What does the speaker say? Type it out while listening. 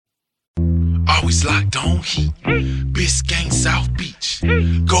Always locked on Heat. Biscayne, South Beach.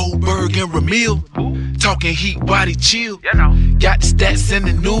 Goldberg and Ramil. Talking Heat while they chill. Got the stats and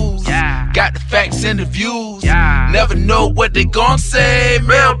the news. Got the facts and the views. Never know what they gon' say.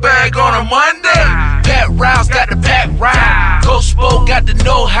 Mailbag on a Monday. Pat Rouse got the pack ride. Coach Spo got the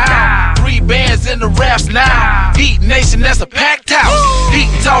know-how. 3 bands in the raps now. Heat Nation, that's a packed house.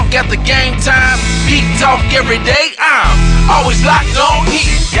 Heat talk at the game time. Heat talk every day. I'm always locked on Heat.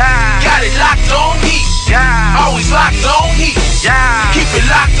 Got it locked on Heat. Always locked on Heat. Keep it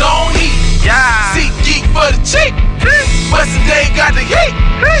locked on Heat. See geek for the cheek. Western Day got the heat.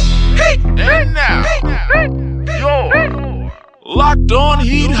 And now, your locked on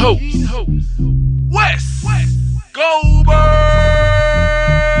Heat host, Wes Goldberg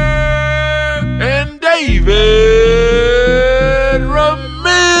and David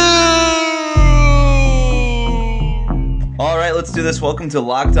Ramil. All right, let's do this. Welcome to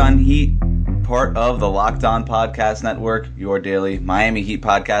Locked On Heat, part of the Locked On Podcast Network, your daily Miami Heat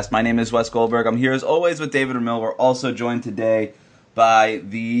podcast. My name is Wes Goldberg. I'm here as always with David Ramil. We're also joined today by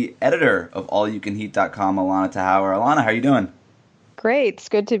the editor of allyoucanheat.com, Alana Tahauer. Alana, how are you doing? Great. It's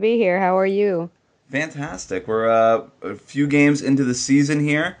good to be here. How are you? Fantastic. We're a few games into the season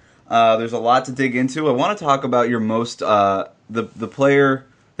here. There's a lot to dig into. I want to talk about your most the player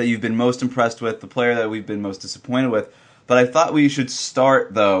that you've been most impressed with, the player that we've been most disappointed with. But I thought we should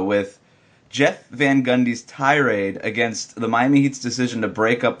start, though, with Jeff Van Gundy's tirade against the Miami Heat's decision to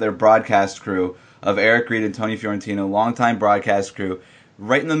break up their broadcast crew of Eric Reid and Tony Fiorentino, longtime broadcast crew,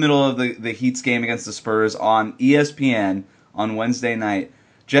 right in the middle of the Heat's game against the Spurs on ESPN on Wednesday night.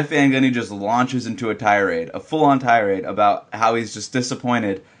 Jeff Van Gundy just launches into a tirade, a full-on tirade, about how he's just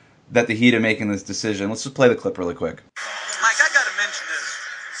disappointed that the Heat are making this decision. Let's just play the clip really quick. Mike, I got to mention this.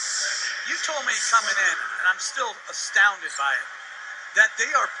 You told me coming in, and I'm still astounded by it, that they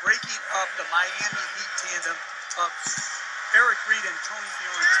are breaking up the Miami Heat tandem of Eric Reid and Tony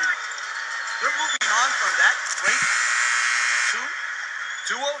Fiorentino. They're moving on from that great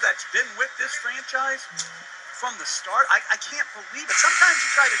duo that's been with this franchise from the start. I can't believe it. Sometimes you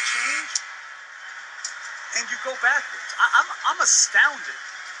try to change and you go backwards. I'm astounded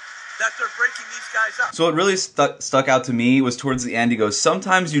that they're breaking these guys up. So what really stuck out to me was towards the end, he goes,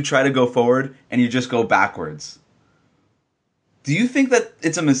 sometimes you try to go forward and you just go backwards. Do you think that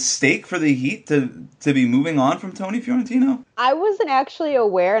it's a mistake for the Heat to be moving on from Tony Fiorentino? I wasn't actually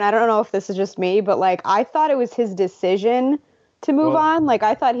aware, and I don't know if this is just me, but I thought it was his decision to move on.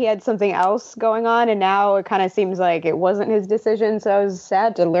 I thought he had something else going on, and now it kind of seems like it wasn't his decision, so I was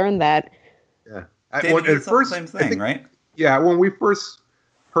sad to learn that. Yeah. David, at first, the same thing, right? Yeah, when we first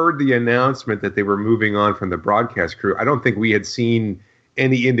heard the announcement that they were moving on from the broadcast crew, I don't think we had seen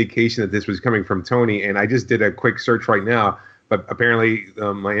any indication that this was coming from Tony, and I just did a quick search right now. But apparently,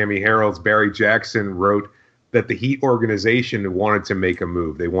 Miami Herald's Barry Jackson wrote that the Heat organization wanted to make a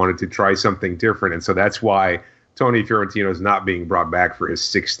move. They wanted to try something different. And so that's why Tony Fiorentino is not being brought back for his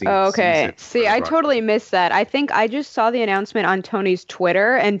 16th season. See, I totally missed that. I think I just saw the announcement on Tony's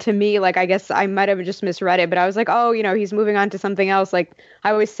Twitter. And to me, I guess I might have just misread it. But I was like, oh, he's moving on to something else.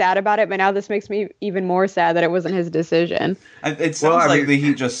 I was sad about it. But now this makes me even more sad that it wasn't his decision. It sounds like the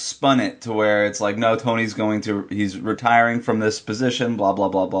Heat just spun it to where it's like, no, Tony's he's retiring from this position, blah, blah,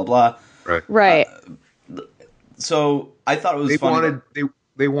 blah, blah, blah. Right. So I thought it was funny.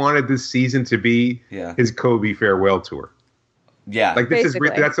 They wanted this season to be his Kobe farewell tour. Yeah. That's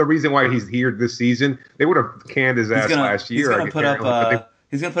the reason why he's here this season. They would have canned his ass last year. He's going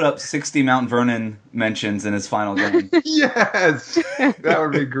to put up 60 Mount Vernon mentions in his final game. Yes. That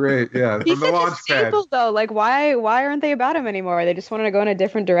would be great. Yeah. He's such a staple, though. Why aren't they about him anymore? They just wanted to go in a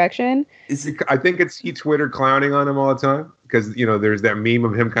different direction? I think it's Twitter clowning on him all the time. Because, there's that meme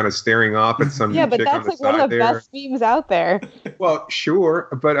of him kind of staring off at some chick on the side there. Yeah, but that's one of the best memes out there. Well, sure.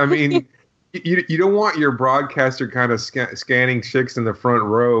 But, I mean, you don't want your broadcaster kind of scanning chicks in the front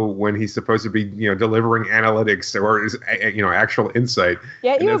row when he's supposed to be, delivering analytics or, actual insight.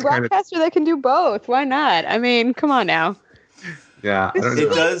 Yeah, you're a broadcaster that can do both. Why not? I mean, come on now. Yeah.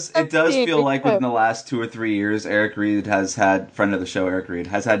 It does feel like within the last 2 or 3 years, Eric Reid, friend of the show, Eric Reid,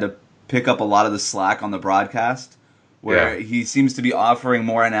 has had to pick up a lot of the slack on the broadcast. Where he seems to be offering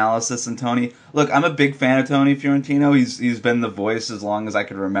more analysis than Tony. Look, I'm a big fan of Tony Fiorentino. He's been the voice as long as I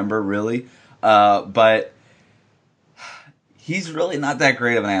can remember, really. But he's really not that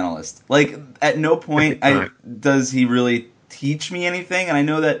great of an analyst. At no point does he really teach me anything. And I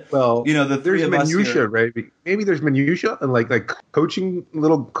know that Well, the three there's of us minutia, here, right? Maybe there's minutia and like coaching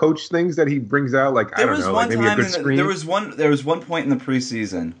little coach things that he brings out. Like I there don't was know, one like maybe a time good screen. there was one point in the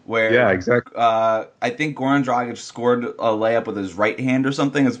preseason where Yeah, exactly. I think Goran Dragic scored a layup with his right hand or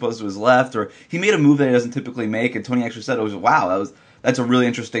something as opposed to his left, or he made a move that he doesn't typically make, and Tony actually said it was wow, that's a really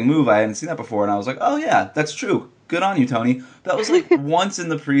interesting move. I hadn't seen that before, and I was like, oh yeah, that's true. Good on you, Tony. That was like once in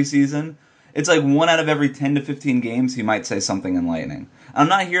the preseason. It's like 1 out of every 10 to 15 games he might say something enlightening. I'm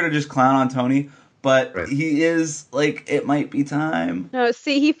not here to just clown on Tony, but Right. he is like, it might be time. No,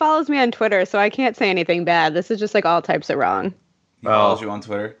 see, he follows me on Twitter, so I can't say anything bad. This is just like all types of wrong. He follows you on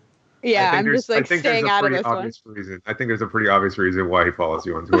Twitter. Yeah, I'm just like staying out of this one. Reason. I think there's a pretty obvious reason why he follows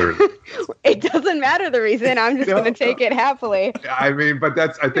you on Twitter. It doesn't matter the reason. I'm just going to take it happily. I mean, but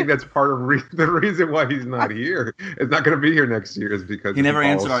I think that's part of the reason why he's not here. It's not going to be here next year is because He never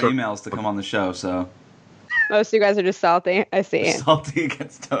answered our emails to come on the show, so Most of you guys are just salty. I see. salty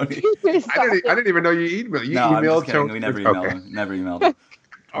against Tony. I didn't even know you emailed. You No, I'm emailed just kidding. Tony. We never emailed him. Never emailed him.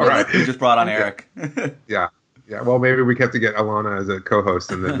 All right. We just brought on Eric. Yeah. Well, maybe we have to get Alana as a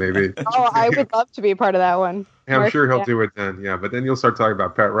co-host, and then maybe. Oh, I would love to be a part of that one. I'm sure he'll Yeah. do it then. Yeah, but then you'll start talking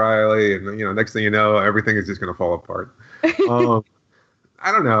about Pat Riley, and next thing you know, everything is just going to fall apart.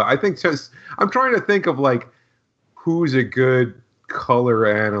 I don't know. I think I'm trying to think of like who's a good color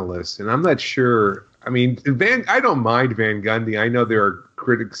analyst, and I'm not sure. I mean, I don't mind Van Gundy. I know there are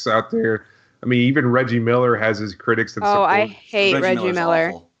critics out there. I mean, even Reggie Miller has his critics. That Oh, I support. hate Reggie Miller's Miller.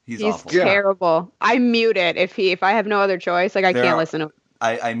 awful. He's awful. Yeah. terrible. I mute it if I have no other choice. Like I There can't are- listen to him.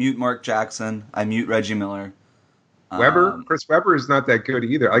 I mute Mark Jackson. I mute Reggie Miller. Weber, Chris Webber is not that good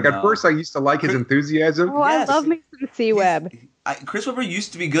either. Like No. at first, I used to like his enthusiasm. Oh, Yes. I love me some C Web. Chris Webber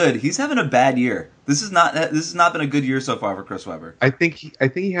used to be good. He's having a bad year. This has not been a good year so far for Chris Webber. I think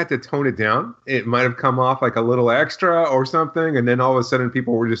he had to tone it down. It might have come off like a little extra or something, and then all of a sudden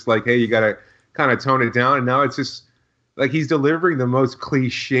people were just like, "Hey, you got to kind of tone it down." And now it's just like he's delivering the most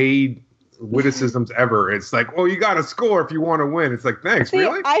cliched witticisms ever. It's like, "Well, you got to score if you want to win." It's like, "Thanks, See,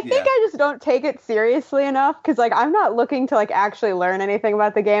 really?" I think Yeah. I just don't take it seriously enough because, like, I'm not looking to, like, actually learn anything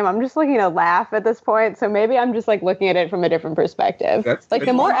about the game. I'm just looking to laugh at this point. So maybe I'm just, like, looking at it from a different perspective. That's- Like, it's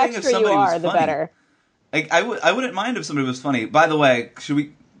the more one thing if extra you somebody was are, the funny. better. Like I wouldn't mind if somebody was funny. By the way,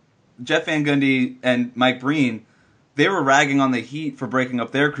 Jeff Van Gundy and Mike Breen, they were ragging on the Heat for breaking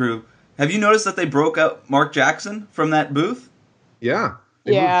up their crew. Have you noticed that they broke up Mark Jackson from that booth? Yeah.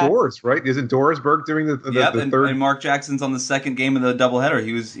 They Yeah. moved Doris, right? Isn't Dorisberg doing the Yep, the and third? Mark Jackson's on the second game of the doubleheader.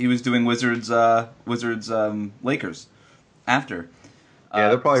 He was doing Wizards Lakers after. Yeah,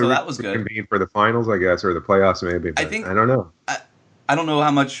 they'll probably so that was good. reconvene for the finals, I guess, or the playoffs, maybe. But think- I don't know. I don't know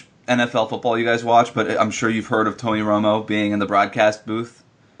how much NFL football you guys watch, but I'm sure you've heard of Tony Romo being in the broadcast booth.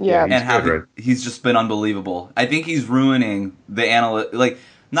 Yeah. He's And how good, right? he's just been unbelievable. I think he's ruining the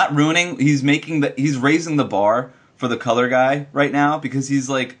not ruining. He's raising the bar for the color guy right now because he's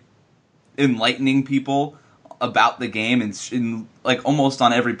like enlightening people about the game and in like almost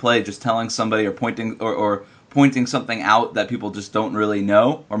on every play, just telling somebody or pointing something out that people just don't really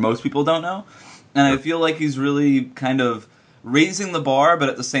know or most people don't know. And I feel like he's really kind of raising the bar, but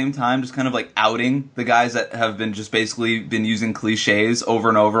at the same time just kind of like outing the guys that have been just basically been using cliches over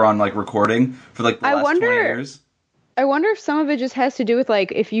and over on like recording for like the I last 20 wonder- years. I wonder if some of it just has to do with,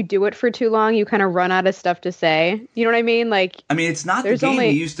 like, if you do it for too long, you kind of run out of stuff to say. You know what I mean? Like, I mean, it's not the There's game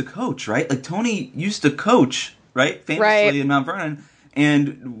only- he used to coach, right? Like Tony used to coach, right? Famously Right. in Mount Vernon,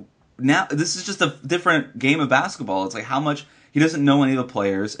 and now this is just a different game of basketball. It's like how much he doesn't know any of the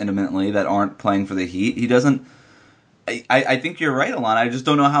players intimately that aren't playing for the Heat. He doesn't. I think you're right, Alana. I just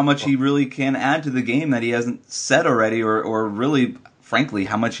don't know how much he really can add to the game that he hasn't said already, or really, frankly,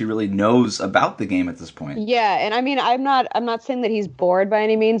 how much he really knows about the game at this point. yeah, and I mean, I'm not saying that he's bored by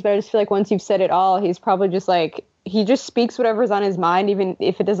any means, but I just feel like once you've said it all, he's probably just like, he just speaks whatever's on his mind, even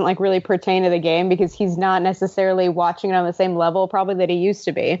if it doesn't like really pertain to the game, because he's not necessarily watching it on the same level probably that he used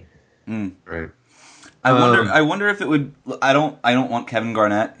to be. Right. I wonder if it would. I don't want Kevin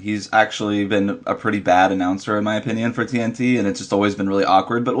Garnett. He's actually been a pretty bad announcer in my opinion for TNT, and it's just always been really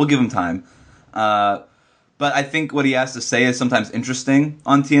awkward. But we'll give him time. But I think what he has to say is sometimes interesting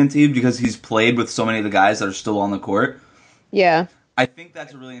on TNT because he's played with so many of the guys that are still on the court. Yeah. I think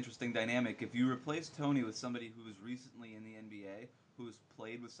that's a really interesting dynamic. If you replace Tony with somebody who was recently in the NBA, who has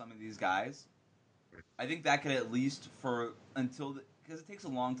played with some of these guys, I think that could at least because it takes a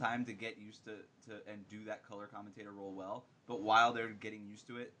long time to get used to and do that color commentator role well. But while they're getting used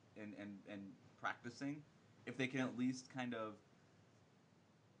to it and practicing, if they can at least kind of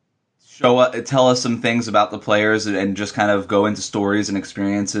tell us some things about the players and just kind of go into stories and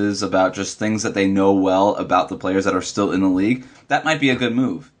experiences about just things that they know well about the players that are still in the league, that might be a good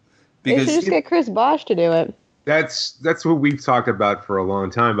move. They should just get Chris Bosh to do it. That's what we've talked about for a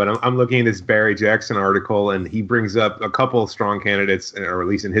long time. But I'm looking at this Barry Jackson article, and he brings up a couple of strong candidates, or at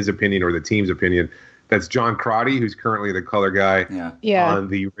least in his opinion or the team's opinion. That's John Crotty, who's currently the color guy on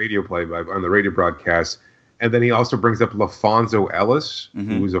the radio on the radio broadcast. And then he also brings up LaFonso Ellis,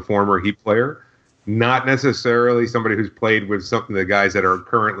 who's a former Heat player. Not necessarily somebody who's played with some of the guys that are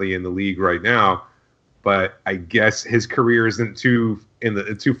currently in the league right now, but I guess his career isn't too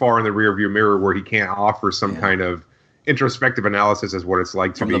far in the rearview mirror where he can't offer some kind of introspective analysis as what it's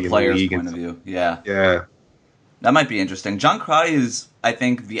like to be in the league. From the player's point of view, yeah. That might be interesting. John Crotty is, I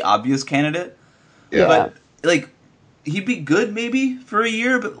think, the obvious candidate. Yeah. But, like, he'd be good maybe for a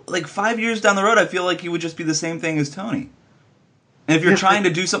year, but, like, 5 years down the road, I feel like he would just be the same thing as Tony. And if you're trying to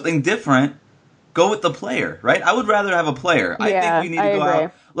do something different, go with the player, right? I would rather have a player. I think we need to go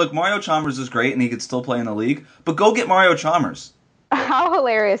out. Look, Mario Chalmers is great, and he could still play in the league, but go get Mario Chalmers. How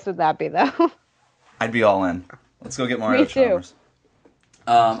hilarious would that be, though? I'd be all in. Let's go get Mario Chalmers.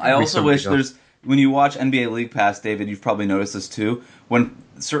 I also wish when you watch NBA League Pass, David, you've probably noticed this too. When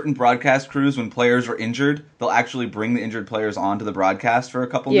certain broadcast crews, when players are injured, they'll actually bring the injured players onto the broadcast for a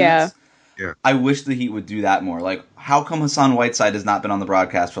couple minutes. Yeah. I wish the Heat would do that more. Like, how come Hassan Whiteside has not been on the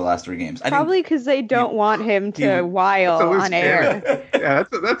broadcast for the last 3 games? Probably because they don't want him to while on air. Yeah,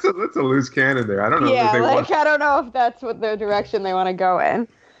 that's a loose cannon there. I don't know. Yeah, I don't know if that's what the direction they want to go in.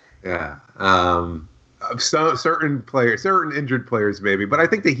 Yeah. Certain injured players maybe, but I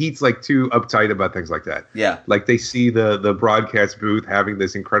think the Heat's like too uptight about things like that. Yeah. Like they see the broadcast booth having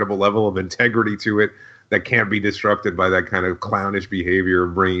this incredible level of integrity to it that can't be disrupted by that kind of clownish behavior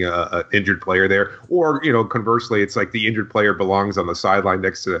of bringing an injured player there. Or, conversely, it's like the injured player belongs on the sideline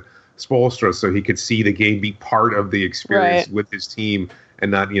next to Spoelstra so he could see the game, be part of the experience with his team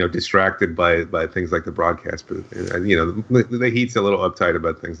and not, distracted by things like the broadcast booth. The Heat's a little uptight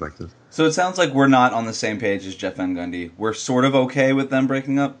about things like this. So it sounds like we're not on the same page as Jeff Van Gundy. We're sort of okay with them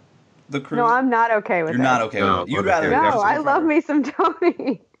breaking up the crew? No, I'm not okay with it. You're not okay with it. You'd rather... No, I love me some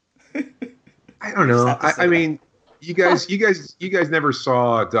Tony. I don't know. I mean, you guys never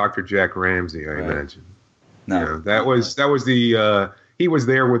saw Dr. Jack Ramsey, I imagine. No, that was the he was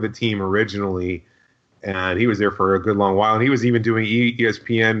there with the team originally, and he was there for a good long while, and he was even doing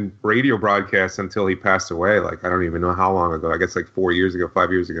ESPN radio broadcasts until he passed away. Like I don't even know how long ago. I guess like 5 years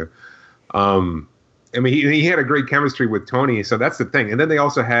ago. I mean, he had a great chemistry with Tony, so that's the thing. And then they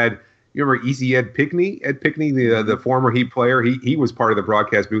also had. You remember Easy Ed Pickney? Ed Pickney, the former Heat player, he was part of the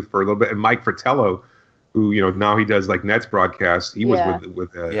broadcast booth for a little bit. And Mike Fratello, who now he does like Nets broadcast. He was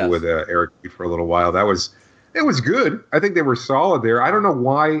with Eric for a little while. It was good. I think they were solid there. I don't know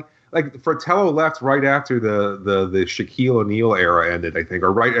why. Like Fratello left right after the Shaquille O'Neal era ended, I think,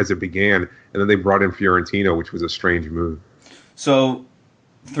 or right as it began, and then they brought in Fiorentino, which was a strange move. So,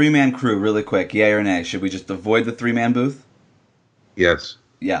 3-man crew, really quick, yay or nay? Should we just avoid the 3-man booth? Yes.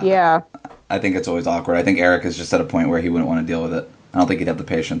 Yeah. I think it's always awkward. I think Eric is just at a point where he wouldn't want to deal with it. I don't think he'd have the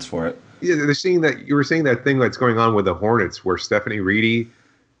patience for it. Yeah, they're seeing that you were seeing that thing that's going on with the Hornets, where Stephanie Reedy.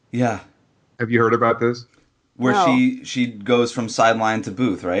 Yeah. Have you heard about this? Where she goes from sideline to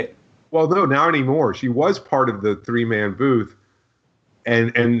booth, right? Well, no, not anymore. She was part of the 3-man booth,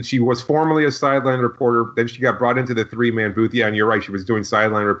 and she was formerly a sideline reporter. Then she got brought into the 3-man booth. Yeah, and you're right. She was doing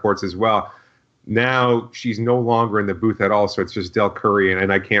sideline reports as well. Now she's no longer in the booth at all, so it's just Del Curry,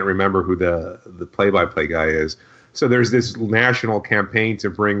 and I can't remember who the play-by-play guy is. So there's this national campaign to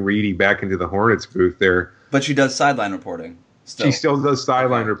bring Reedy back into the Hornets booth there. But she does sideline reporting. She still does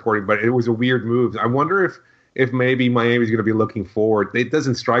sideline reporting, but it was a weird move. I wonder if maybe Miami's going to be looking forward. It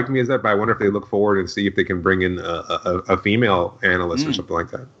doesn't strike me as that, but I wonder if they look forward and see if they can bring in a female analyst or something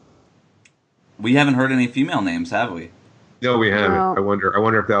like that. We haven't heard any female names, have we? No, we haven't. No. I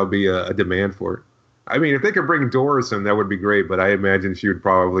wonder if that'll be a demand for it. I mean, if they could bring Doris in, that would be great. But I imagine she would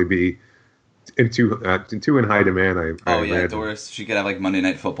probably be in high demand. I imagine. Doris. She could have like Monday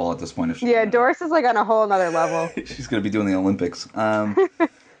Night Football at this point. If she Doris is like on a whole nother level. She's gonna be doing the Olympics.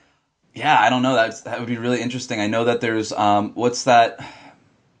 Yeah, I don't know. That would be really interesting. I know that there's what's that?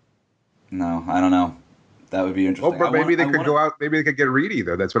 No, I don't know. That would be interesting. Oh, but maybe they could go out. Maybe they could get Reedy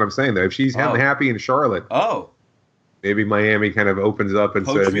though. That's what I'm saying. Though, if she's happy in Charlotte. Oh. Maybe Miami kind of opens up and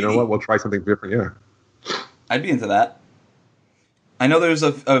says, Reedy. You know what, we'll try something different. Yeah. I'd be into that. I know there's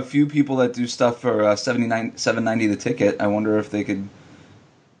a few people that do stuff for $7.90 the ticket. I wonder if they could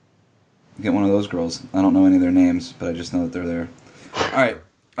get one of those girls. I don't know any of their names, but I just know that they're there. All right.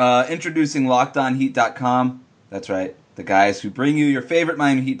 Introducing LockedOnHeat.com. That's right. The guys who bring you your favorite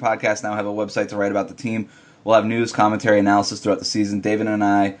Miami Heat podcast now have a website to write about the team. We'll have news, commentary, analysis throughout the season. David and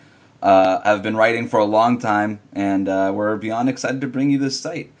I have been writing for a long time, and we're beyond excited to bring you this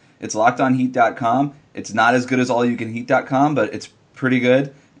site. It's LockedOnHeat.com. It's not as good as AllYouCanHeat.com, but it's pretty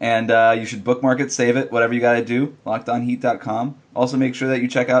good. And you should bookmark it, save it, whatever you got to do. LockedOnHeat.com. Also, make sure that you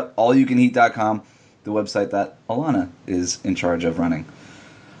check out AllYouCanHeat.com, the website that Alana is in charge of running.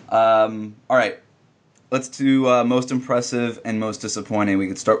 All right. Let's do most impressive and most disappointing. We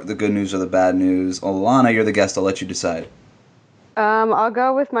could start with the good news or the bad news. Alana, you're the guest. I'll let you decide. I'll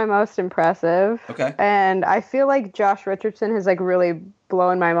go with my most impressive. Okay. And I feel like Josh Richardson has like really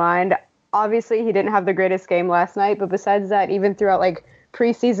blown my mind. Obviously, he didn't have the greatest game last night, but besides that, even throughout like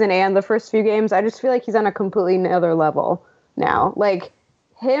preseason and the first few games, I just feel like he's on a completely another level now. Like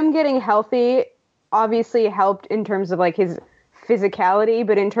him getting healthy obviously helped in terms of like his physicality,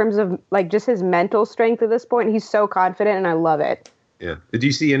 but in terms of like just his mental strength at this point, he's so confident, and I love it. Yeah. Did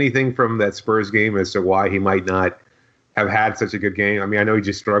you see anything from that Spurs game as to why he might not have had such a good game? I mean, I know he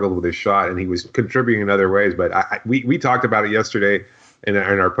just struggled with his shot, and he was contributing in other ways, but we talked about it yesterday in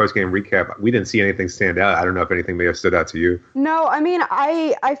our post-game recap. We didn't see anything stand out. I don't know if anything may have stood out to you. No, I mean,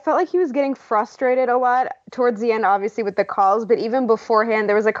 I felt like he was getting frustrated a lot towards the end, obviously, with the calls, but even beforehand,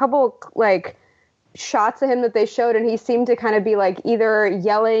 there was a couple, like, shots of him that they showed, and he seemed to kind of be like either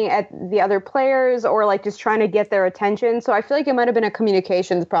yelling at the other players or like just trying to get their attention. So I feel like it might have been a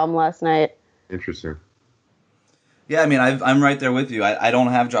communications problem last night. Interesting. Yeah, I mean, I'm right there with you. I don't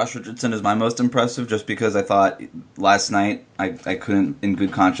have Josh Richardson as my most impressive just because I thought last night I couldn't, in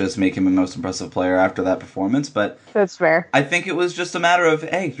good conscience, make him a most impressive player after that performance. But that's fair. I think it was just a matter of,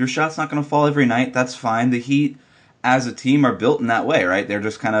 hey, your shot's not going to fall every night. That's fine. The Heat, as a team, are built in that way, right? They're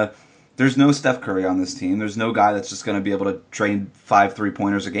just kind of... There's no Steph Curry on this team. There's no guy that's just going to be able to train 5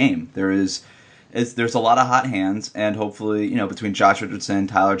 3-pointers a game. There's a lot of hot hands, and hopefully, between Josh Richardson,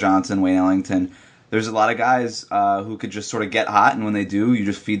 Tyler Johnson, Wayne Ellington, there's a lot of guys who could just sort of get hot, and when they do, you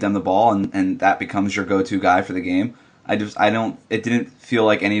just feed them the ball, and that becomes your go-to guy for the game. It didn't feel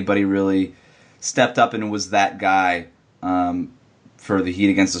like anybody really stepped up and was that guy for the Heat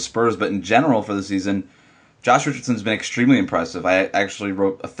against the Spurs, but in general for the season, Josh Richardson's been extremely impressive. I actually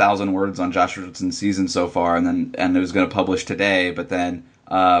wrote 1,000 words on Josh Richardson's season so far, and it was going to publish today. But then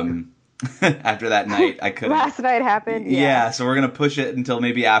after that night, I couldn't. Last night happened. Yeah, so we're going to push it until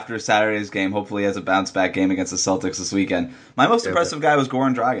maybe after Saturday's game. Hopefully, he has a bounce back game against the Celtics this weekend. My most impressive guy was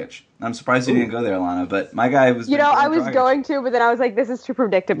Goran Dragic. I'm surprised you didn't go there, Alana. But my guy was. I was going to, but then I was like, this is too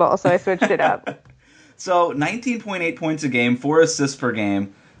predictable, so I switched it up. So 19.8 points a game, 4 assists per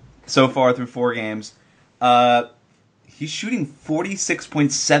game so far through 4 games. He's shooting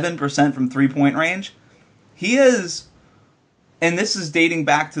 46.7% from 3-point range. He is, and this is dating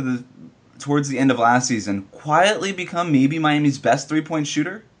back to towards the end of last season, quietly become maybe Miami's best 3-point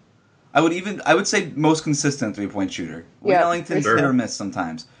shooter. I would say most consistent 3-point shooter. Wayne Ellington's hit or miss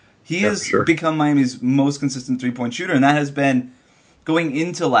sometimes. He has become Miami's most consistent 3-point shooter, and that has been going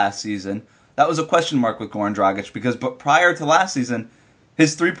into last season. That was a question mark with Goran Dragic because prior to last season,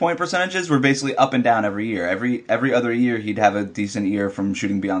 his 3-point percentages were basically up and down every year. Every other year, he'd have a decent year from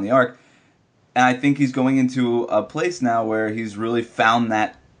shooting beyond the arc. And I think he's going into a place now where he's really found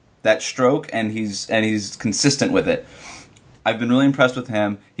that stroke, and he's consistent with it. I've been really impressed with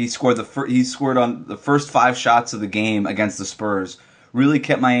him. He scored on the first 5 shots of the game against the Spurs. Really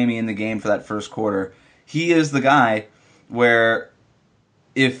kept Miami in the game for that first quarter. He is the guy where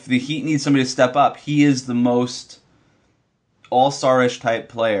if the Heat needs somebody to step up, he is the most all-star-ish type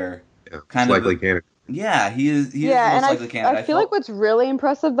player. Yeah, likely candidate. Yeah, he is the most likely candidate. I feel like what's really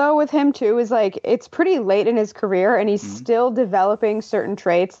impressive, though, with him, too, is, like, it's pretty late in his career, and he's still developing certain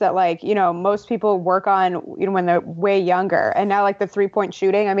traits that, like, most people work on, when they're way younger. And now, like, the 3-point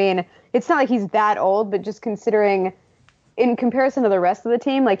shooting, I mean, it's not like he's that old, but just considering, in comparison to the rest of the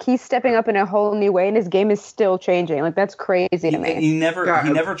team, like, he's stepping up in a whole new way, and his game is still changing. Like, that's crazy to me. He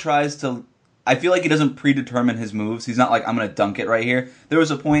never tries to... I feel like he doesn't predetermine his moves. He's not like, I'm going to dunk it right here. There was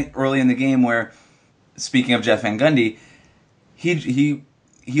a point early in the game where, speaking of Jeff Van Gundy, he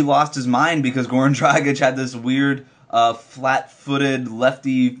lost his mind because Goran Dragic had this weird flat-footed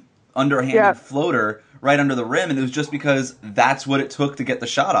lefty underhanded floater right under the rim, and it was just because that's what it took to get the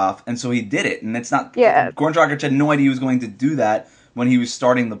shot off, and so he did it. And it's not... Goran Dragic had no idea he was going to do that when he was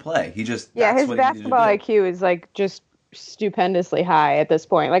starting the play. He just... his basketball IQ is, like, just stupendously high at this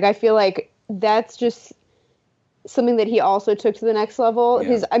point. Like, I feel like that's just something that he also took to the next level.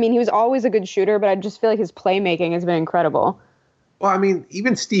 Yeah. He was always a good shooter, but I just feel like his playmaking has been incredible. Well, I mean,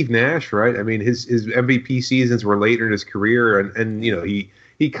 even Steve Nash, right? I mean, his MVP seasons were later in his career, and he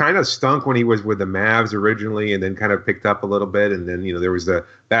kind of stunk when he was with the Mavs originally, and then kind of picked up a little bit, and then there was the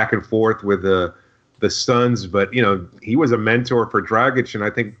back and forth with the Suns, but he was a mentor for Dragic, and I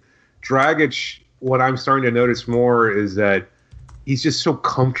think Dragic, what I'm starting to notice more is that he's just so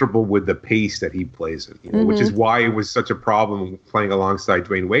comfortable with the pace that he plays in, which is why it was such a problem playing alongside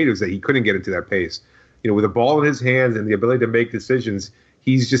Dwayne Wade, is that he couldn't get into that pace. With the ball in his hands and the ability to make decisions,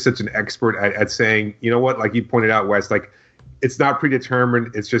 he's just such an expert at saying, you know what, like you pointed out, Wes, like it's not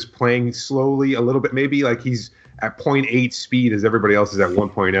predetermined. It's just playing slowly a little bit. Maybe like he's at 0.8 speed as everybody else is at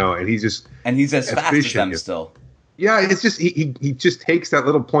 1.0, and he's just as fast as them still. Yeah, it's just he just takes that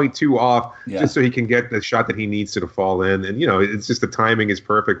little 0.2 off just so he can get the shot that he needs to fall in, and it's just the timing is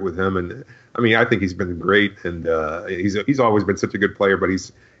perfect with him. And I mean, I think he's been great, and he's always been such a good player, but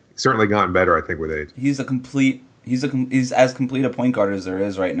he's certainly gotten better, I think, with age. He's as complete a point guard as there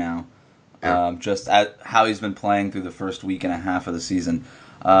is right now. Yeah. Just at how he's been playing through the first week and a half of the season.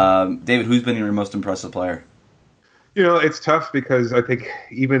 David, who's been your most impressive player? It's tough because I think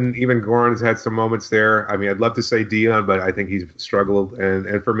even Goran has had some moments there. I mean, I'd love to say Dion, but I think he's struggled.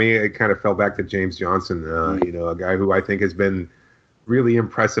 And for me, it kind of fell back to James Johnson, a guy who I think has been really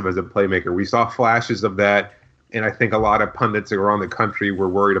impressive as a playmaker. We saw flashes of that, and I think a lot of pundits around the country were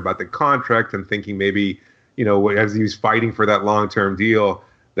worried about the contract and thinking maybe, as he was fighting for that long-term deal,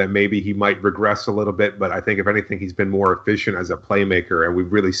 that maybe he might regress a little bit. But I think, if anything, he's been more efficient as a playmaker, and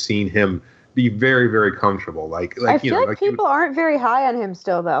we've really seen him be very, very comfortable. I feel like people aren't very high on him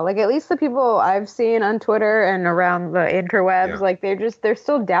still, though. Like, at least the people I've seen on Twitter and around the interwebs, like they're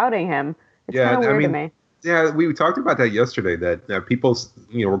still doubting him. It's kind of weird to me. Yeah, we talked about that yesterday. That people,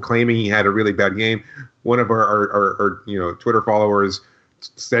 were claiming he had a really bad game. One of our Twitter followers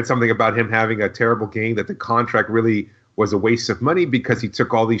said something about him having a terrible game. That the contract really was a waste of money because he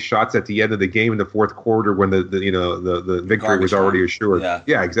took all these shots at the end of the game in the fourth quarter when the victory was already assured.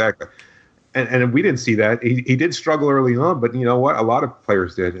 Yeah, exactly. And we didn't see that. He did struggle early on, but you know what? A lot of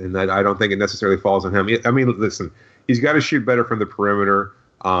players did, and I don't think it necessarily falls on him. I mean, listen, he's got to shoot better from the perimeter.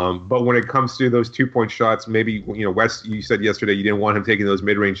 But when it comes to those 2-point shots, maybe, Wes, you said yesterday you didn't want him taking those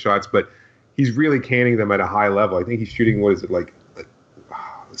mid-range shots, but he's really canning them at a high level. I think he's shooting,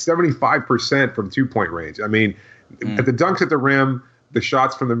 75% from 2-point range. I mean, at the dunks at the rim, the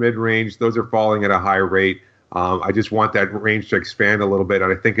shots from the mid-range, those are falling at a high rate. I just want that range to expand a little bit,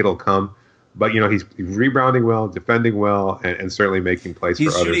 and I think it'll come. But he's rebounding well, defending well, and certainly making plays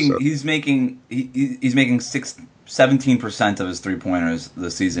for others. So. He's making 17% of his 3-pointers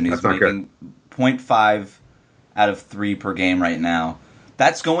this season. He's making 0.5 out of 3 per game right now.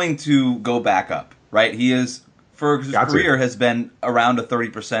 That's going to go back up, right? He is, for his career, has been around a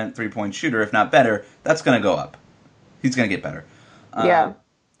 30% 3-point shooter, if not better. That's going to go up. He's going to get better. Yeah.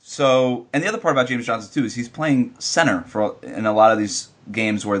 So, and the other part about James Johnson too is he's playing center in a lot of these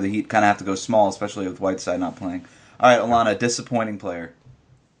games where the Heat kind of have to go small, especially with Whiteside not playing. All right, Alana, disappointing player.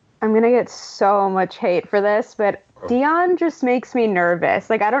 I'm going to get so much hate for this, but Dion just makes me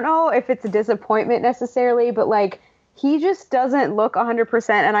nervous. Like, I don't know if it's a disappointment necessarily, but like, he just doesn't look 100%,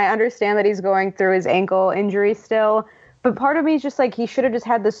 and I understand that he's going through his ankle injury still, but part of me is just like, he should have just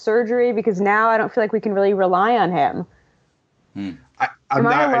had the surgery, because now I don't feel like we can really rely on him. I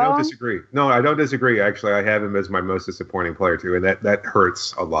don't disagree. No, I don't disagree. Actually, I have him as my most disappointing player too, and that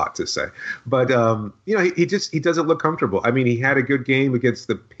hurts a lot to say. But he doesn't look comfortable. I mean, he had a good game against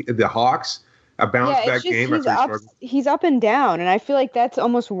the Hawks, a bounce back game. He's up and down, and I feel like that's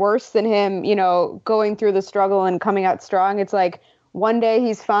almost worse than him, going through the struggle and coming out strong. It's like one day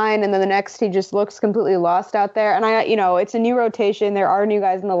he's fine, and then the next he just looks completely lost out there. And it's a new rotation. There are new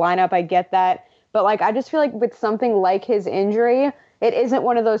guys in the lineup. I get that. But, like, I just feel like with something like his injury, it isn't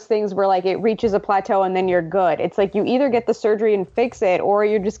one of those things where, like, it reaches a plateau and then you're good. It's like you either get the surgery and fix it, or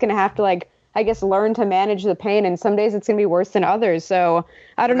you're just going to have to, like, I guess, learn to manage the pain. And some days it's going to be worse than others. So,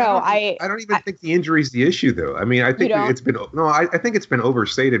 I don't know. I don't even think the injury is the issue, though. I mean, I think I think it's been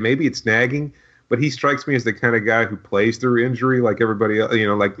overstated. Maybe it's nagging, but he strikes me as the kind of guy who plays through injury like everybody else,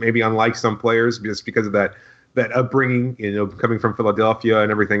 like maybe unlike some players just because of that upbringing, coming from Philadelphia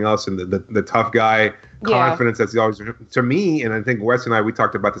and everything else, and the tough guy confidence that's always, to me, and I think Wes and I, we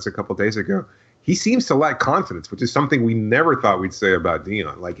talked about this a couple of days ago, he seems to lack confidence, which is something we never thought we'd say about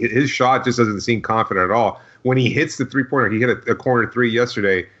Dion. Like, his shot just doesn't seem confident at all. When he hits the 3-pointer, he hit a corner 3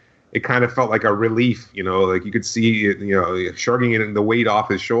 yesterday, it kind of felt like a relief, like you could see, shrugging it and the weight off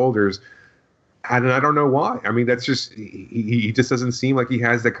his shoulders. And I don't know why. I mean, that's just he just doesn't seem like he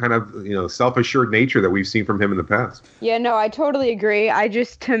has that kind of self-assured nature that we've seen from him in the past. Yeah, no, I totally agree.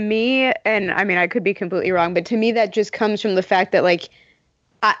 To me, and I mean, I could be completely wrong, but to me, that just comes from the fact that, like,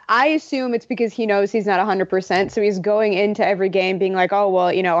 I assume it's because he knows he's not 100%. So he's going into every game being like, oh,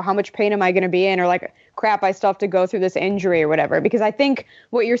 well, how much pain am I going to be in? Or like, crap, I still have to go through this injury or whatever. Because I think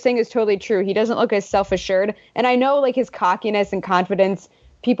what you're saying is totally true. He doesn't look as self-assured. And I know, like, his cockiness and confidence,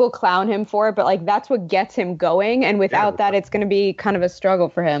 people clown him for it, but like that's what gets him going. And without that, it's going to be kind of a struggle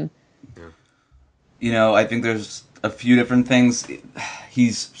for him. I think there's a few different things.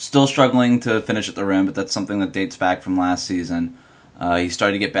 He's still struggling to finish at the rim, but that's something that dates back from last season. He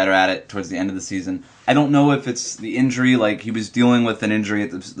started to get better at it towards the end of the season. I don't know if it's the injury, like he was dealing with an injury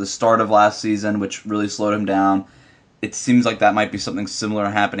at the start of last season, which really slowed him down. It seems like that might be something similar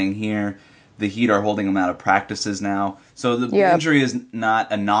happening here. The Heat are holding him out of practices now. So the injury is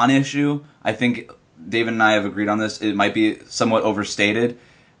not a non-issue. I think David and I have agreed on this. It might be somewhat overstated.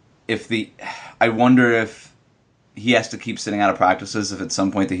 I wonder if he has to keep sitting out of practices if at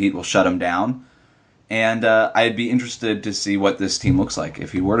some point the Heat will shut him down. And I'd be interested to see what this team looks like.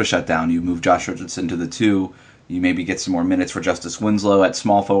 If he were to shut down, you move Josh Richardson to the 2, you maybe get some more minutes for Justice Winslow at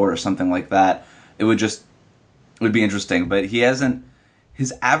small forward or something like that. It would be interesting. But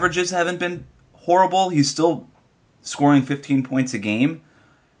his averages haven't been horrible. He's still scoring 15 points a game.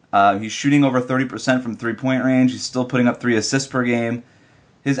 He's shooting over 30% from three-point range. He's still putting up 3 assists per game.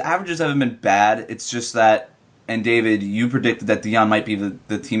 His averages haven't been bad. It's just that, and David, you predicted that Dion might be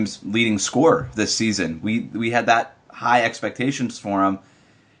the team's leading scorer this season. We had that high expectations for him,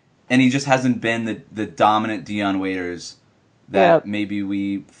 and he just hasn't been the dominant Dion Waiters that maybe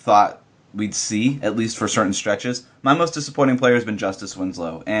we thought we'd see, at least for certain stretches. My most disappointing player has been Justice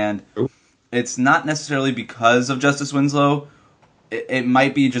Winslow, and it's not necessarily because of Justice Winslow. It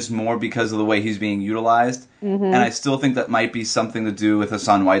might be just more because of the way he's being utilized, and I still think that might be something to do with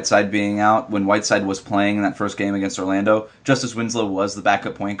Hassan Whiteside being out. When Whiteside was playing in that first game against Orlando, Justice Winslow was the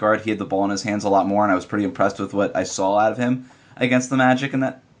backup point guard. He had the ball in his hands a lot more, and I was pretty impressed with what I saw out of him against the Magic in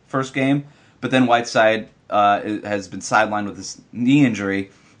that first game. But then Whiteside has been sidelined with this knee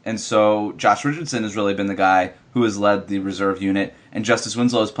injury, and so Josh Richardson has really been the guy who has led the reserve unit, and Justice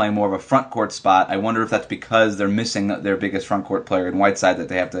Winslow is playing more of a front court spot. I wonder if that's because they're missing their biggest front court player in Whiteside, that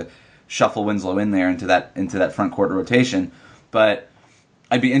they have to shuffle Winslow in there into that front court rotation. But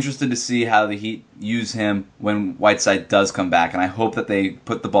I'd be interested to see how the Heat use him when Whiteside does come back, and I hope that they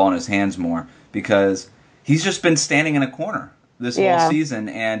put the ball in his hands more, because he's just been standing in a corner this whole season,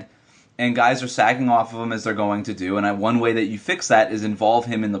 and guys are sagging off of him as they're going to do, and one way that you fix that is involve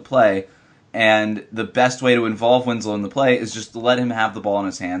him in the play. And the best way to involve Winslow in the play is just to let him have the ball in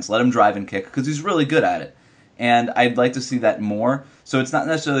his hands, let him drive and kick, because he's really good at it. And I'd like to see that more. So it's not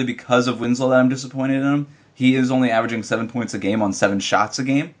necessarily because of Winslow that I'm disappointed in him. He is only averaging 7 points a game on 7 shots a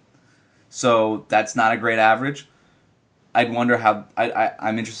game. So that's not a great average. I'd wonder how...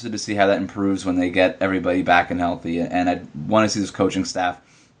 I'm interested to see how that improves when they get everybody back and healthy. And I want to see this coaching staff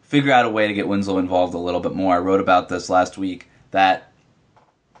figure out a way to get Winslow involved a little bit more. I wrote about this last week, that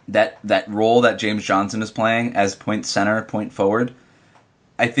role that James Johnson is playing as point center, point forward,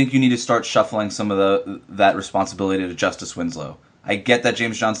 I think you need to start shuffling some of that responsibility to Justice Winslow. I get that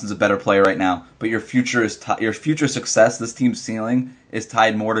James Johnson's a better player right now, but your future success, this team's ceiling, is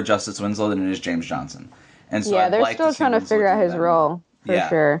tied more to Justice Winslow than it is James Johnson. And so they're still trying to figure out his role for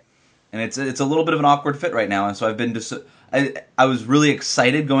sure. And it's a little bit of an awkward fit right now, and so I've been I was really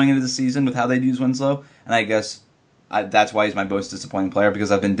excited going into the season with how they'd use Winslow, and I guess that's why he's my most disappointing player,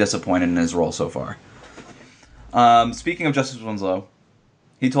 because I've been disappointed in his role so far. Speaking of Justice Winslow,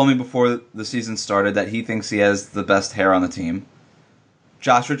 he told me before the season started that he thinks he has the best hair on the team.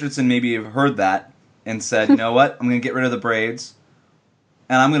 Josh Richardson maybe heard that and said, you know what, I'm going to get rid of the braids,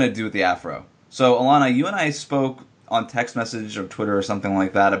 and I'm going to do it the afro. So, Alana, you and I spoke on text message or Twitter or something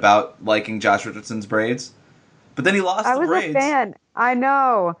like that about liking Josh Richardson's braids, but then he lost the braids. I was a fan. I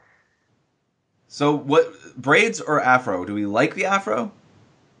know. So what, braids or afro? Do we like the afro?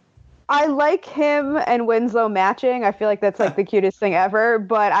 I like him and Winslow matching. I feel like that's like the cutest thing ever.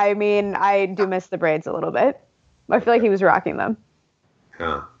 But I mean, I do miss the braids a little bit. I feel like he was rocking them.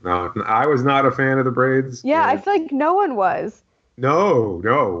 Yeah, no, I was not a fan of the braids. Yeah, I feel like no one was. No.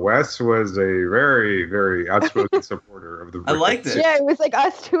 Wes was a very, very outspoken supporter of the braids. I liked it. Yeah, it was like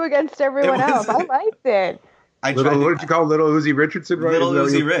us two against everyone else. I liked it. What did you call Little Uzi Richardson? Right? Little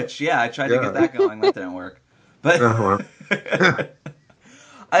Uzi Rich. Yeah, I tried to get that going. That didn't work. But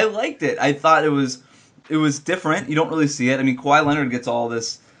I liked it. I thought it was different. You don't really see it. I mean, Kawhi Leonard gets all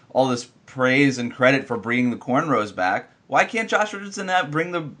this praise and credit for bringing the cornrows back. Why can't Josh Richardson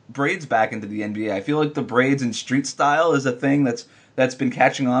bring the braids back into the NBA? I feel like the braids and street style is a thing that's been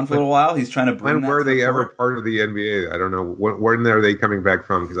catching on for a little while. He's trying to bring When that were to the they ever court. part of the NBA? I don't know. When are they coming back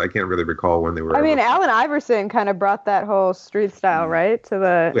from? Because I can't really recall when they were. I mean, ever. Allen Iverson kind of brought that whole street style, right? To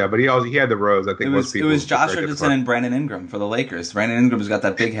the Yeah, but he had the rose. I think It most was people. Josh compared to Richardson Clark. and Brandon Ingram for the Lakers. Brandon Ingram's got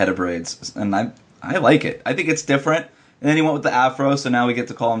that big head of braids, and I like it. I think it's different. And then he went with the afro, so now we get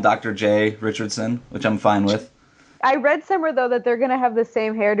to call him Dr. J Richardson, which I'm fine with. I read somewhere though that they're gonna have the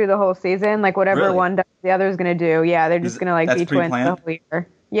same hairdo the whole season. Like whatever Really? one does, the other's gonna do. Yeah, they're just gonna like that's be twins the pre-planned? whole year.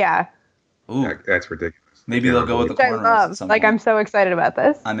 Yeah, Ooh, That's ridiculous. maybe I they'll can't go with the which I corners at love. some Like point. I'm so excited about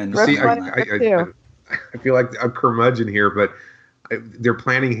this. I'm in. Brooke See, wanted it too. I feel like a curmudgeon here, but they're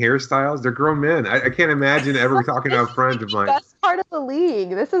planning hairstyles. They're grown men. I can't imagine ever talking to a friend of The mine. best part of the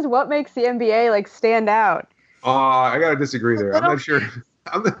league. This is what makes the NBA like stand out. Oh, I gotta disagree there. I'm Little- not sure.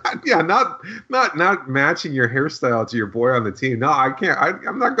 I'm not matching your hairstyle to your boy on the team. No, I can't.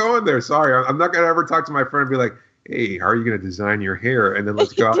 I'm not going there. Sorry, I'm not gonna ever talk to my friend and be like, "Hey, how are you gonna design your hair?" And then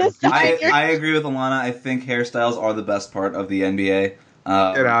let's go out and do I agree with Alana. I think hairstyles are the best part of the NBA.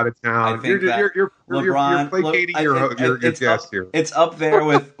 get out of I town. think You're LeBron, placating look, your it's guest up, here. It's up there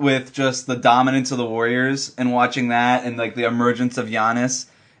with just the dominance of the Warriors and watching that and like the emergence of Giannis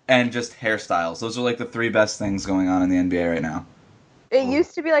and just hairstyles. Those are like the three best things going on in the NBA right now. It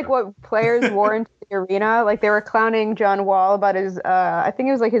used to be like what players wore into the arena. Like they were clowning John Wall about his, I think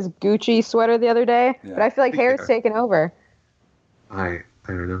it was like his Gucci sweater the other day. Yeah. But I feel like hair's Yeah. taken over. I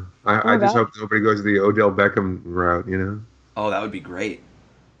don't know. I just God. hope nobody goes the Odell Beckham route. You know. Oh, that would be great.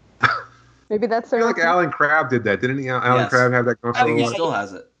 Maybe that's I feel their like Alan Crabb did that, didn't he? Alan Yes. Crabb had that going for I a think he while. still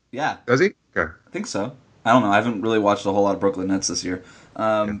has it. Yeah, Does he? Okay. I think so. I don't know. I haven't really watched a whole lot of Brooklyn Nets this year.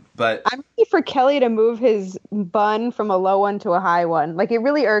 But I'm ready for Kelly to move his bun from a low one to a high one. Like, it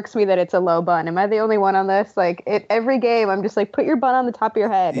really irks me that it's a low bun. Am I the only one on this? Like, every game, I'm just like, put your bun on the top of your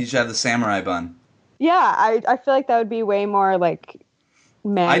head. you should have the samurai bun. Yeah, I feel like that would be way more, like,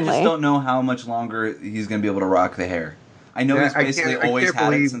 manly. I just don't know how much longer he's going to be able to rock the hair. I know Yeah, he's basically I always can't had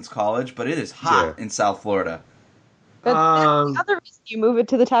it believe- since college, but it is hot in South Florida. That's the other reason you move it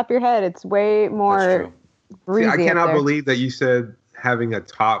to the top of your head. It's way That's more true. breezy. See, I up cannot there. believe that you said having a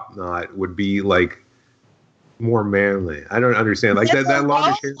top knot would be like more manly. I don't understand. Like Just that the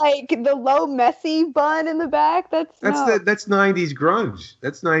longish low, hair. like the low messy bun in the back. That's no. That's 90s grunge.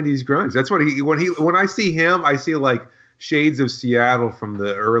 That's 90s grunge. That's what when I see him, I see like shades of Seattle from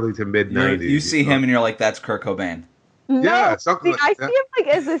the early to mid 90s. You see him and you're like, that's Kurt Cobain. No, Yeah, something see, like I see him like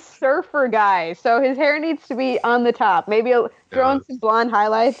as a surfer guy, so his hair needs to be on the top. Maybe throw in some blonde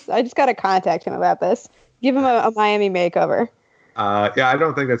highlights. I just got to contact him about this. Give him a Miami makeover. Yeah, I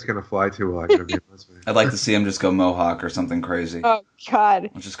don't think that's gonna fly too well. I gotta be honest with you. I'd like to see him just go mohawk or something crazy. Oh God!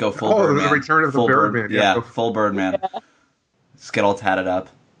 Let's just go full Oh, the Birdman. return of the Full Birdman, yeah. Yeah, full Birdman. Just get all tatted up.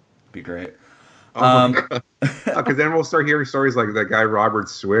 Be great. Because then we'll start hearing stories like that guy Robert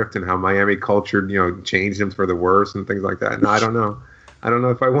Swift and how Miami culture, changed him for the worse and things like that. No, I don't know. I don't know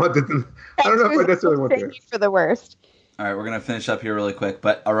if I want to. I don't know if I necessarily want Thank to. you for the worst. All right, we're going to finish up here really quick.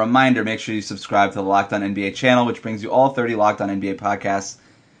 But a reminder, make sure you subscribe to the Locked On NBA channel, which brings you all 30 Locked On NBA podcasts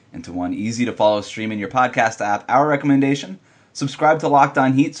into one easy-to-follow stream in your podcast app. Our recommendation, subscribe to Locked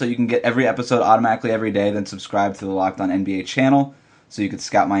On Heat so you can get every episode automatically every day. Then subscribe to the Locked On NBA channel so you can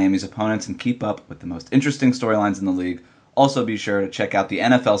scout Miami's opponents and keep up with the most interesting storylines in the league. Also be sure to check out the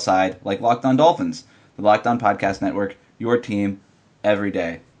NFL side like Locked On Dolphins, the Locked On Podcast Network, your team every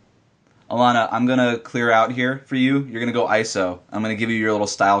day. Alana, I'm going to clear out here for you. You're going to go ISO. I'm going to give you your little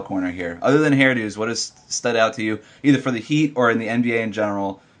style corner here. Other than hairdos, what has stood out to you, either for the Heat or in the NBA in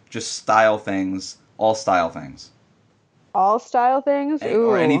general, just style things, all style things? All style things? Or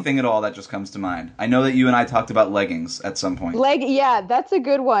Ooh. anything at all that just comes to mind. I know that you and I talked about leggings at some point. Yeah, that's a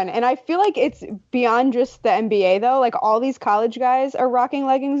good one. And I feel like it's beyond just the NBA, though. Like, all these college guys are rocking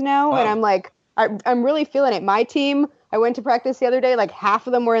leggings now. Oh. And I'm like, I'm really feeling it. My team, I went to practice the other day, like, half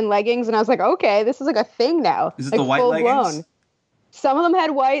of them were in leggings. And I was like, okay, this is like a thing now. Is it like, the white full leggings? blown. Some of them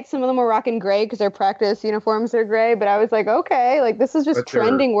had white. Some of them were rocking gray because their practice uniforms are gray. But I was like, okay, like, this is just But they're-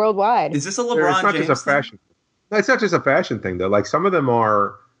 trending worldwide. Is this a It's LeBron not James just a thing? fashion. No, it's not just a fashion thing though. Like some of them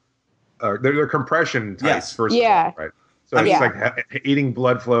are, they're compression types. Yes. First Yeah. of all, right? So it's Yeah. like eating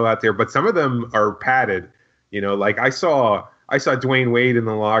blood flow out there. But some of them are padded. Like I saw Dwayne Wade in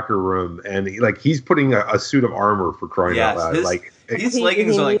the locker room, and he's putting a suit of armor for crying Yes, out loud. his- Like These He-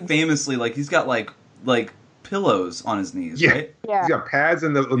 leggings he are like needs- famously, like he's got like pillows on his knees, Yeah. right? Yeah. he's got pads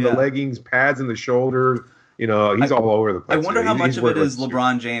in the Yeah. leggings, pads in the shoulders. He's all over the I place. wonder how much of it is wearing,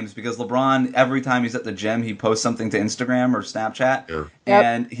 LeBron James, because LeBron, every time he's at the gym, he posts something to Instagram or Snapchat, Yeah. Yep.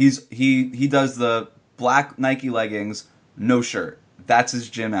 and he does the black Nike leggings no shirt. That's his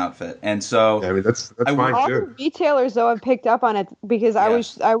gym outfit. And so I mean, that's fine all too. the retailers though have picked up on it because I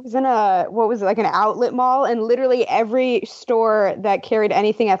was in an outlet mall, and literally every store that carried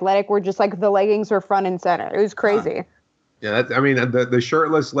anything athletic were just like the leggings were front and center. It was crazy. Yeah, the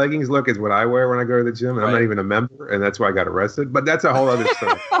shirtless leggings look is what I wear when I go to the gym, and I'm not Right. even a member, and that's why I got arrested. But that's a whole other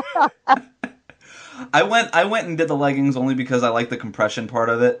story. I went and did the leggings only because I like the compression part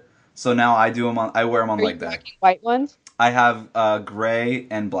of it. So now I wear them on Are like you that. rocking white ones? I have gray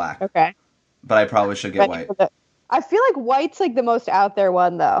and black, Okay. but I probably should get white. I feel like white's like the most out there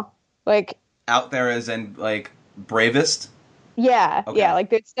one though. Like, Out there as in like bravest. yeah, Okay. yeah,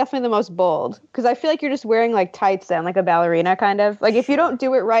 like it's definitely the most bold because I feel like you're just wearing like tights then, like a ballerina kind of. Like if you don't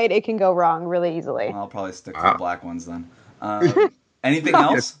do it right, it can go wrong really easily. I'll probably stick to Wow. the black ones then. Anything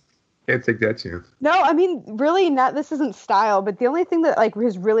else? Can't take that chance. No, I mean, really not. This isn't style, but the only thing that like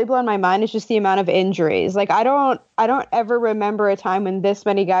has really blown my mind is just the amount of injuries. Like I don't ever remember a time when this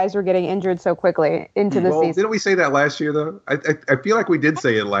many guys were getting injured so quickly into the Well, season. didn't we say that last year though? I feel like we did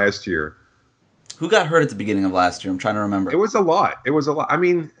say it last year. Who got hurt at the beginning of last year? I'm trying to remember. It was a lot. I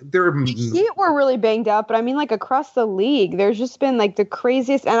mean, Heat were really banged up, but I mean, like across the league, there's just been like the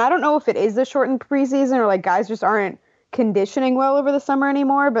craziest. And I don't know if it is the shortened preseason or like guys just aren't conditioning well over the summer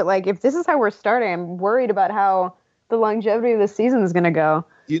anymore. But like, if this is how we're starting, I'm worried about how the longevity of the season is going to go.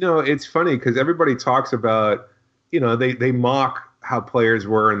 You know, it's funny because everybody talks about, you know, they mock how players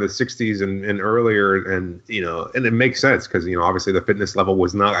were in the 60s and earlier, and, you know, and it makes sense because, you know, obviously the fitness level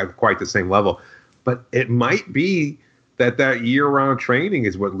was not at quite the same level. But it might be that year-round training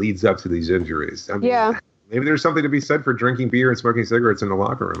is what leads up to these injuries. I mean, Yeah. Maybe there's something to be said for drinking beer and smoking cigarettes in the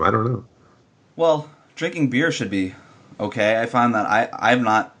locker room. I don't know. Well, drinking beer should be okay. I find that I've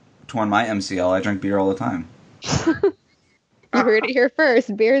not torn my MCL. I drink beer all the time. You heard it here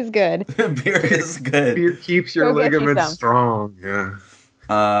first. Beer is good. Beer is good. Beer keeps your Go get you ligaments some. strong. Yeah.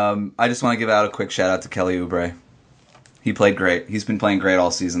 I just want to give out a quick shout out to Kelly Oubre. He played great. He's been playing great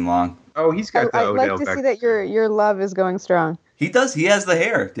all season long. Oh, he's got the I'd Odell like to back. see that your love is going strong. He does. He has the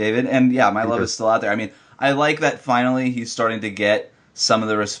hair, David. And yeah, my He love does. is still out there. I mean, I like that finally he's starting to get some of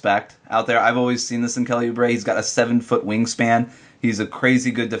the respect out there. I've always seen this in Kelly Oubre. He's got a 7-foot wingspan. He's a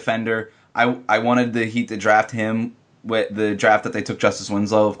crazy good defender. I wanted the Heat to draft him with the draft that they took Justice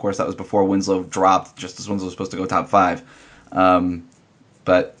Winslow. Of course, that was before Winslow dropped. Justice Winslow was supposed to go top 5.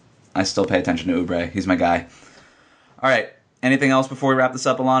 But I still pay attention to Oubre. He's my guy. All right. Anything else before we wrap this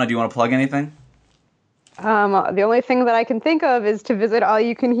up, Alana? Do you want to plug anything? The only thing that I can think of is to visit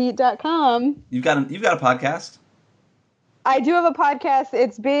allyoucanheat.com. You've got a podcast? I do have a podcast.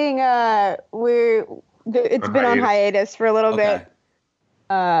 It's being it's been on hiatus for a little bit.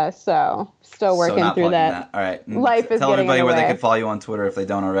 So still working not through plugging that. All right. Life is Tell getting everybody in the where they way. can follow you on Twitter if they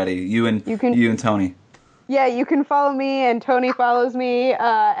don't already. You and Tony. Yeah, you can follow me, and Tony follows me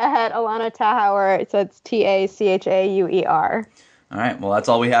at Alana Tahauer. So it's Tachauer. All right. Well, that's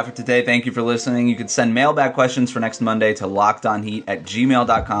all we have for today. Thank you for listening. You can send mailbag questions for next Monday to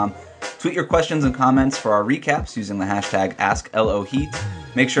lockedonheat@gmail.com. Tweet your questions and comments for our recaps using the hashtag AskLOHeat.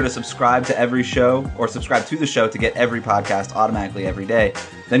 Make sure to subscribe to every show, or subscribe to the show to get every podcast automatically every day.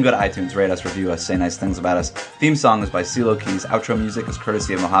 Then go to iTunes, rate us, review us, say nice things about us. Theme song is by CeeLo Keys. Outro music is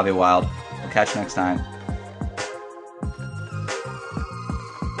courtesy of Mojave Wild. We'll catch you next time.